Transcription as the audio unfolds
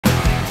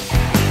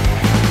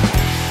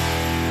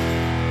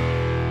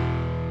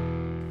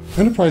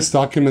Enterprise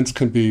documents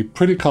can be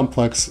pretty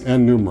complex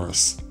and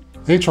numerous.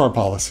 HR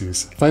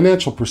policies,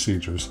 financial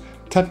procedures,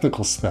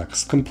 technical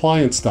specs,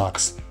 compliance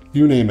docs,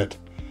 you name it.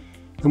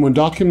 And when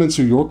documents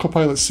are your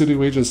Copilot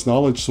Studio agent's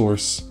knowledge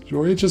source,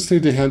 your agents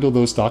need to handle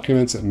those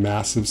documents at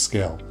massive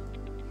scale.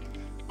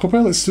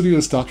 Copilot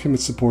Studio's document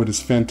support is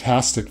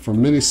fantastic for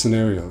many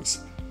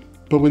scenarios,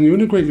 but when you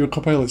integrate your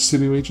Copilot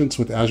Studio agents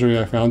with Azure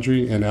AI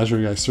Foundry and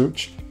Azure AI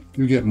Search,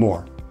 you get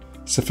more.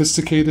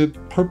 Sophisticated,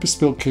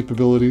 purpose-built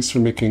capabilities for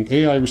making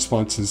AI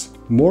responses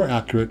more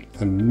accurate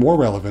and more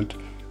relevant,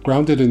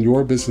 grounded in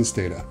your business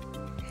data.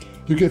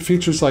 You get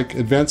features like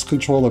advanced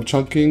control of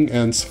chunking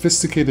and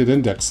sophisticated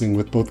indexing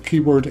with both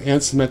keyword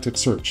and semantic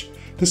search.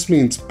 This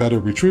means better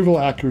retrieval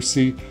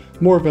accuracy,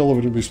 more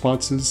relevant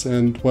responses,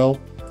 and, well,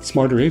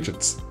 smarter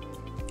agents.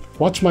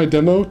 Watch my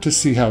demo to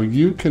see how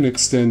you can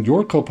extend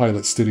your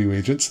Copilot Studio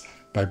agents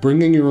by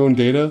bringing your own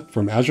data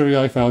from Azure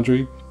AI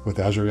Foundry with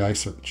Azure AI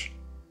Search.